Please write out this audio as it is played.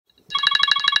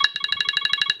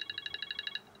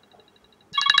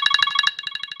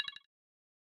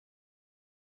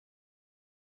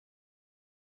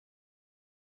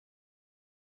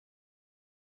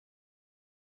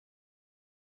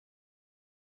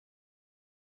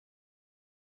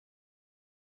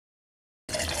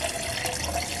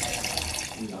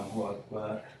Allahu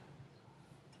Akbar.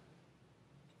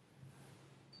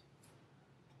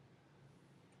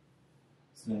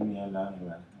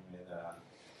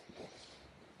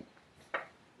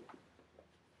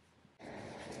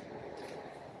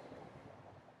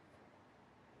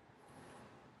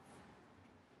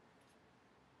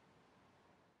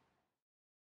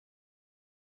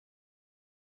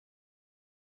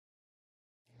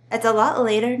 It's a lot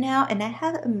later now and I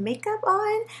have makeup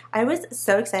on. I was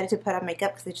so excited to put on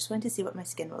makeup because I just wanted to see what my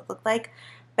skin would look like.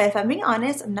 But if I'm being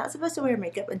honest, I'm not supposed to wear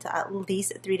makeup until at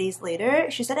least 3 days later.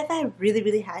 She said if I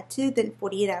really had to, then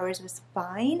 48 hours was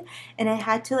fine. And I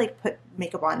had to like put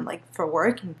makeup on like for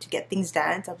work and to get things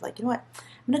done. So I was like, you know what?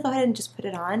 I'm gonna go ahead and just put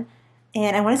it on.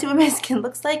 And I want to see what my skin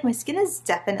looks like. My skin is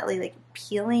definitely like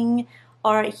peeling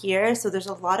all right here. So there's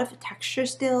a lot of texture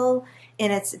still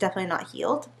and it's definitely not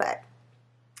healed. But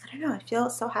I don't know, I feel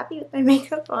so happy with my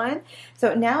makeup on.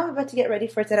 So now I'm about to get ready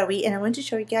for Tarawee and I want to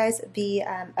show you guys the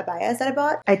abayas that I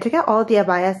bought. I took out all the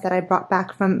abayas that I brought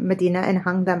back from Medina and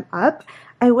hung them up.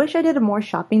 I wish I did more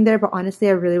shopping there, but honestly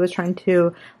I really was trying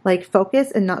to like focus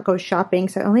and not go shopping.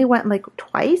 So I only went like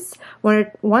twice,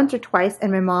 once or twice,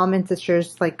 and my mom and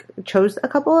sisters like chose a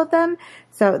couple of them.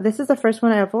 So this is the first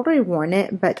one. I've already worn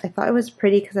it, but I thought it was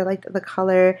pretty because I liked the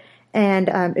color. And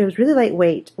it was really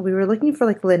lightweight. We were looking for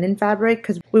like linen fabric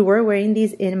because we were wearing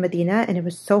these in Medina and it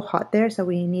was so hot there, so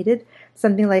we needed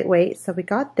something lightweight. So we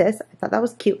got this. I thought that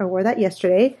was cute. I wore that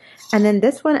yesterday. And then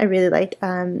this one I really liked.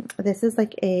 This is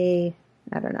like a,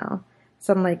 I don't know,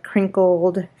 some like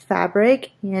crinkled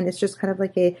fabric, and it's just kind of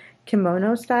like a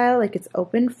kimono style, like it's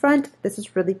open front. This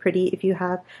is really pretty if you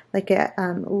have like a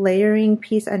layering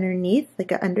piece underneath,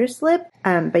 like an underslip.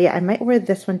 But yeah, I might wear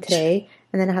this one today.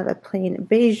 And then I have a plain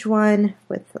beige one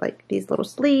with like these little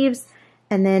sleeves.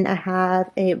 And then I have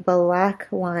a black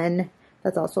one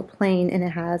that's also plain and it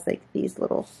has like these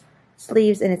little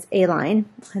sleeves and it's A-line.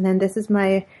 And then this is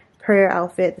my prayer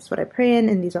outfit. This is what I pray in,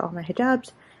 and these are all my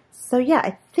hijabs. So yeah,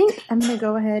 I think I'm going to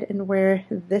go ahead and wear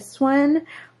this one.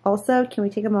 Also, can we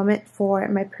take a moment for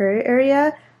my prayer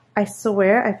area? I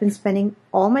swear I've been spending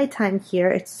all my time here.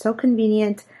 It's so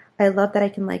convenient. I love that I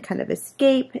can like kind of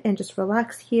escape and just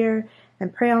relax here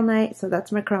and pray all night. So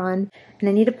that's my Quran. And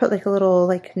I need to put like a little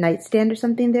like nightstand or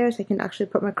something there so I can actually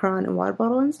put my Quran and water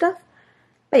bottle and stuff.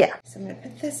 But yeah, so I'm going to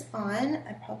put this on.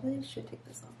 I probably should take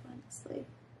this off, honestly.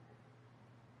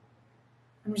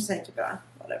 I'm just going to keep it on,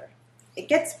 whatever. It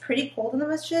gets pretty cold in the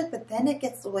masjid, but then it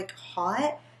gets like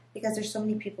hot because there's so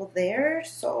many people there.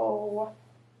 So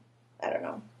I don't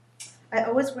know. I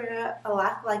always wear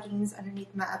black leggings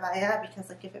underneath my abaya because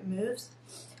like if it moves,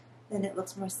 then it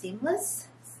looks more seamless.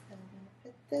 So I'm going to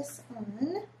put this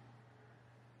on.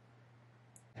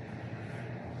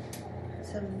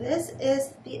 So this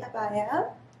is the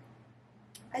abaya.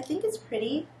 I think it's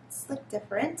pretty. It's like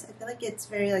different. I feel like it's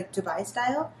very like Dubai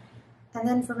style. And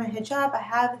then for my hijab, I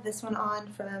have this one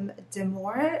on from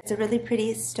Demore. It's a really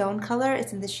pretty stone color.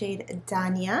 It's in the shade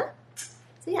Dania.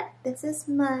 So yeah, this is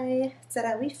my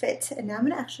Tarawee fit. And now I'm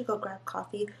going to actually go grab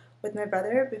coffee with my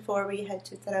brother before we head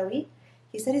to Tarawee.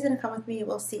 He said he's going to come with me.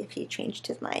 We'll see if he changed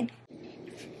his mind.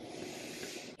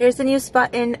 Here's the new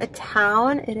spot in a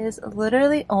town. It is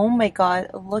literally, oh my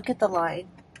god, look at the line.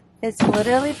 It's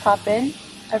literally poppin'.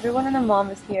 Everyone and their mom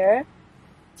is here.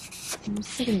 I'm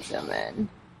just going to zoom in.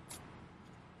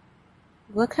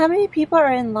 Look how many people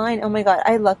are in line. Oh my god,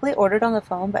 I luckily ordered on the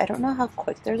phone, but I don't know how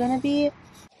quick they're gonna be.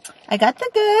 I got the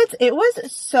goods. It was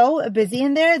so busy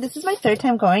in there. This is my third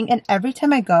time going, and every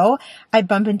time I go, I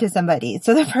bump into somebody.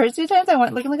 So the first 2 times I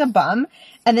went looking like a bum,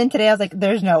 and then today I was like,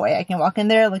 there's no way I can walk in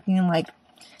there looking like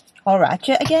all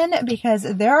ratchet again, because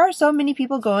there are so many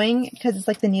people going, because it's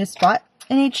like the new spot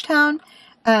in each town.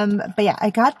 But yeah, I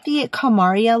got the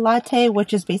Kamaria latte,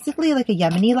 which is basically like a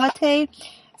Yemeni latte.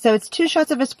 So it's 2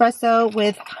 shots of espresso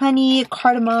with honey,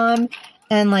 cardamom,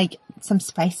 and like some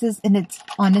spices. And it's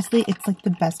honestly, it's like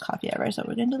the best coffee ever. So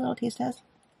we're going to do a little taste test.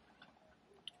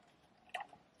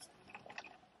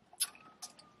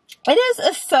 It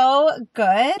is so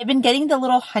good. I've been getting the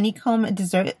little honeycomb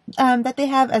dessert that they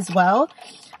have as well.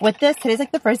 With this, today's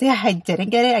like the first day I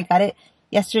didn't get it. I got it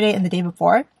yesterday and the day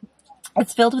before.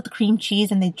 It's filled with cream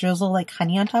cheese and they drizzle like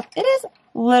honey on top. It is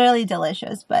literally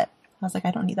delicious, but I was like,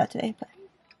 I don't need that today. But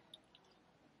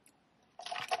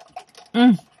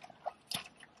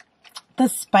the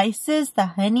spices, the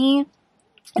honey,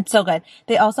 it's so good.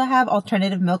 They also have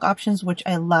alternative milk options, which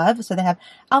I love. So they have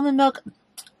almond milk,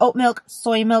 oat milk,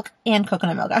 soy milk, and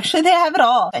coconut milk. Actually, they have it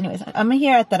all. Anyways, I'm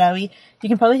here at Tarawee. You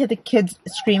can probably hear the kids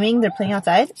screaming. They're playing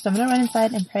outside. So I'm going to run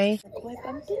inside and pray.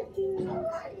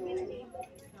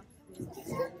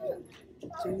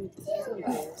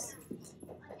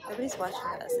 Everybody's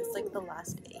watching us. It's like the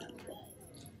last 8.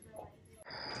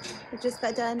 We just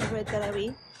got done with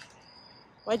Tarawee.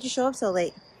 Why'd you show up so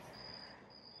late?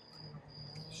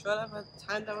 Showed up at a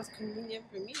time that was convenient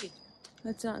for me.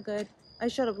 That's not good. I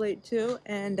showed up late too,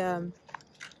 and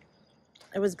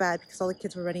it was bad because all the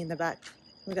kids were running in the back.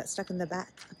 We got stuck in the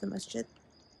back of the masjid.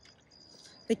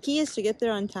 The key is to get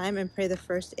there on time and pray the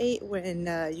first 8 when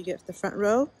you get the front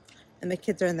row and the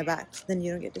kids are in the back. So then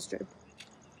you don't get disturbed.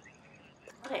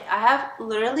 Okay, I have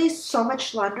literally so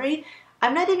much laundry.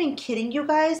 I'm not even kidding you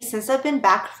guys. Since I've been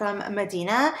back from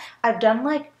Medina, I've done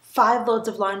like 5 loads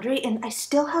of laundry and I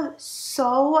still have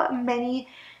so many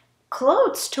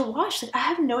clothes to wash. Like, I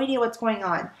have no idea what's going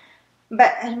on.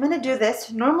 But I'm gonna do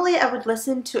this. Normally I would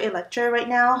listen to a lecture right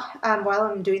now while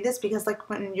I'm doing this, because like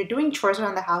when you're doing chores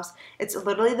around the house, it's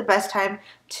literally the best time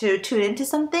to tune into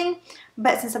something.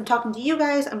 But since I'm talking to you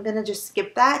guys, I'm gonna just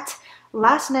skip that.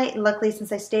 Last night, luckily,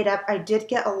 since I stayed up, I did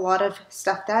get a lot of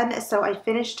stuff done. So I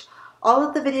finished all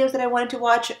of the videos that I wanted to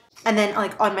watch, and then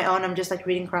like on my own, I'm just like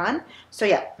reading Quran. So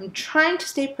yeah, I'm trying to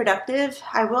stay productive.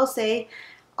 I will say,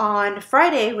 on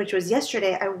Friday, which was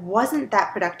yesterday, I wasn't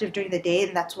that productive during the day,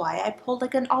 and that's why I pulled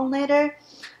like an all-nighter.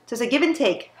 So it's a give and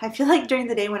take. I feel like during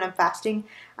the day when I'm fasting,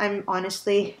 I'm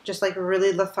honestly just like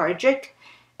really lethargic.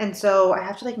 And so I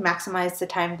have to like maximize the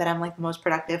time that I'm like most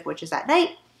productive, which is at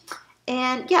night.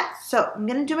 And yeah, so I'm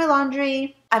gonna do my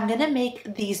laundry. I'm gonna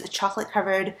make these chocolate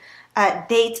covered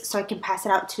dates so I can pass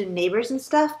it out to neighbors and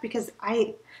stuff, because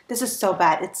this is so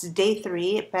bad. It's day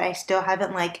 3, but I still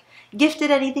haven't like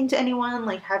gifted anything to anyone,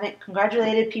 like haven't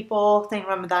congratulated people, saying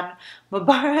Ramadan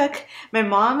Mubarak. My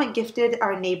mom gifted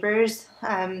our neighbors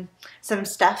some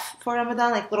stuff for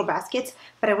Ramadan, like little baskets,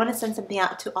 but I want to send something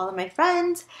out to all of my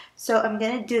friends, so I'm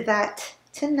gonna do that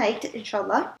tonight,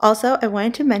 inshallah. Also, I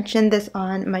wanted to mention this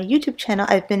on my YouTube channel.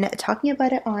 I've been talking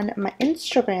about it on my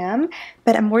Instagram,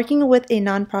 but I'm working with a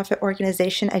nonprofit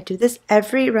organization. I do this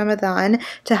every Ramadan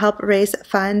to help raise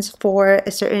funds for a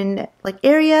certain like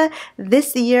area.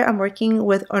 This year, I'm working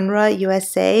with UNRWA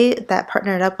USA that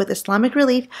partnered up with Islamic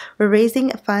Relief. We're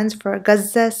raising funds for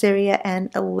Gaza, Syria,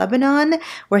 and Lebanon.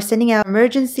 We're sending out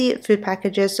emergency food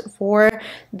packages for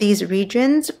these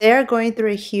regions. They're going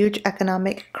through a huge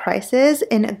economic crisis.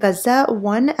 In Gaza,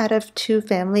 1 out of 2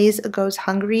 families goes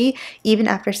hungry even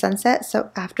after sunset.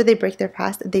 So after they break their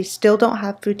fast, they still don't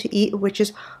have food to eat, which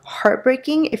is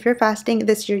heartbreaking. If you're fasting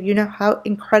this year, you know how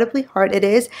incredibly hard it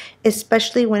is,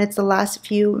 especially when it's the last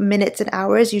few minutes and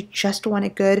hours. You just want a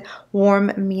good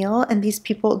warm meal, and these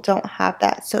people don't have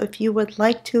that. So if you would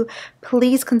like to,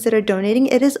 please consider donating.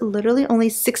 It is literally only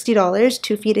 $60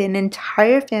 to feed an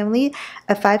entire family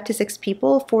of 5 to 6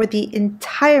 people for the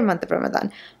entire month of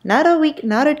Ramadan. Not a week,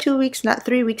 not a 2 weeks, not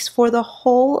 3 weeks, for the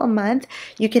whole month.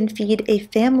 You can feed a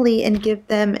family and give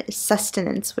them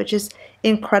sustenance, which is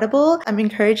incredible. I'm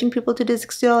encouraging people to do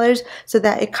 $60 so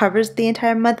that it covers the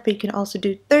entire month, but you can also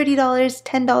do $30,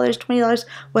 $10, $20,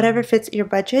 whatever fits your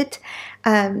budget.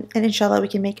 And inshallah, we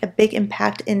can make a big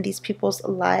impact in these people's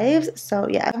lives. So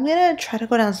yeah, I'm gonna try to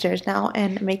go downstairs now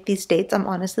and make these dates. I'm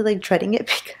honestly like dreading it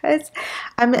because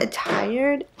I'm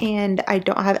tired and I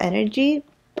don't have energy.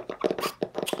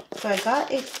 So I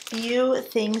got a few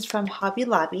things from Hobby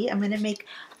Lobby. I'm going to make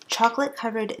chocolate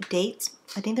covered dates.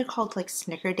 I think they're called like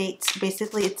Snicker dates.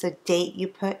 Basically, it's a date. You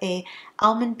put a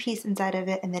almond piece inside of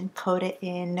it and then coat it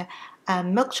in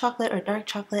milk chocolate or dark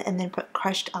chocolate and then put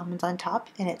crushed almonds on top,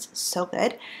 and it's so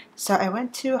good. So I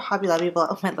went to Hobby Lobby.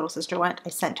 Well, my little sister went. I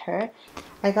sent her.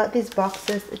 I got these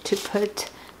boxes to put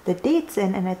the dates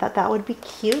in, and I thought that would be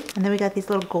cute. And then we got these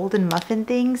little golden muffin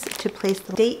things to place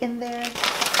the date in there.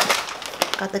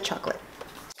 Got the chocolate.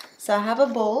 So I have a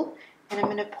bowl, and I'm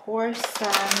gonna pour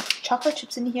some chocolate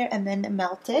chips in here and then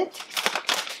melt it.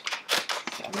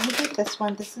 So I'm gonna do this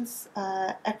one. This is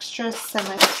extra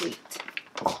semi-sweet.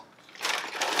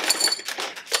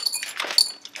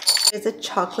 There's a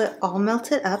chocolate all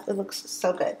melted up. It looks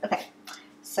so good. Okay,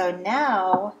 so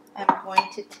now I'm going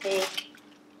to take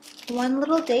one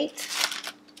little date,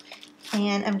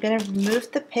 and I'm gonna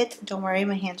remove the pit. Don't worry,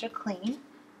 my hands are clean.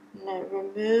 I'm gonna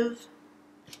remove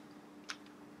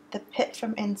the pit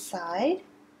from inside,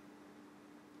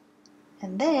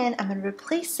 and then I'm going to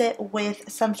replace it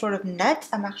with some sort of nut.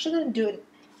 I'm actually going to do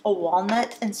a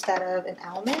walnut instead of an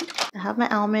almond. I have my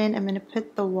almond. I'm going to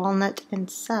put the walnut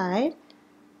inside,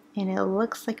 and it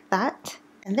looks like that.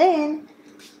 And then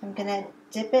I'm going to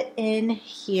dip it in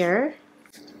here.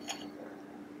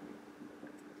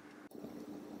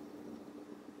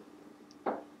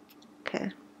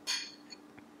 Okay.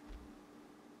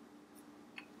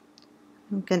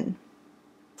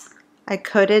 I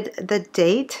coated the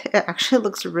date. It actually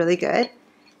looks really good.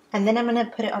 And then I'm going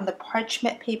to put it on the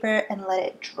parchment paper and let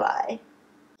it dry.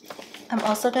 I'm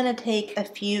also going to take a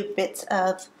few bits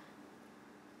of,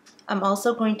 I'm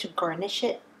also going to garnish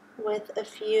it with a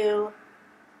few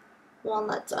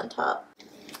walnuts on top.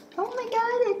 Oh my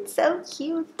god, it's so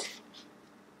cute.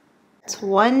 It's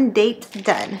one date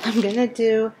done. I'm going to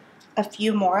do a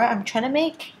few more. I'm trying to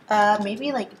make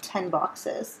maybe like 10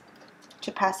 boxes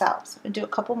to pass out. So I'm going to do a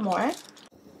couple more.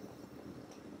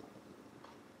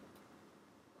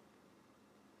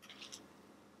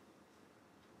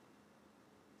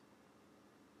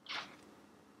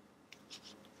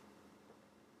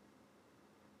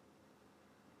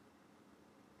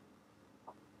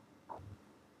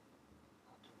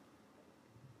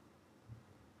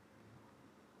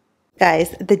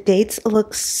 Guys, the dates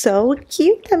look so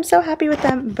cute. I'm so happy with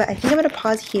them, but I think I'm going to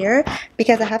pause here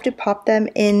because I have to pop them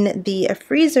in the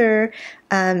freezer,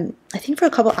 I think for a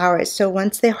couple hours. So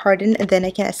once they harden, then I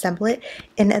can assemble it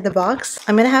in the box.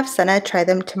 I'm going to have Sana try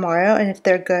them tomorrow, and if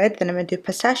they're good, then I'm going to do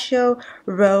pistachio,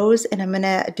 rose, and I'm going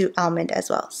to do almond as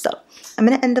well. So I'm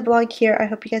going to end the vlog here. I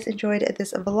hope you guys enjoyed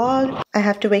this vlog. I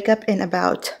have to wake up in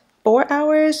about 4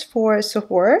 hours for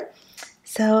Suhoor.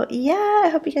 So yeah, I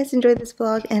hope you guys enjoyed this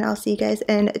vlog, and I'll see you guys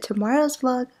in tomorrow's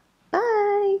vlog. Bye!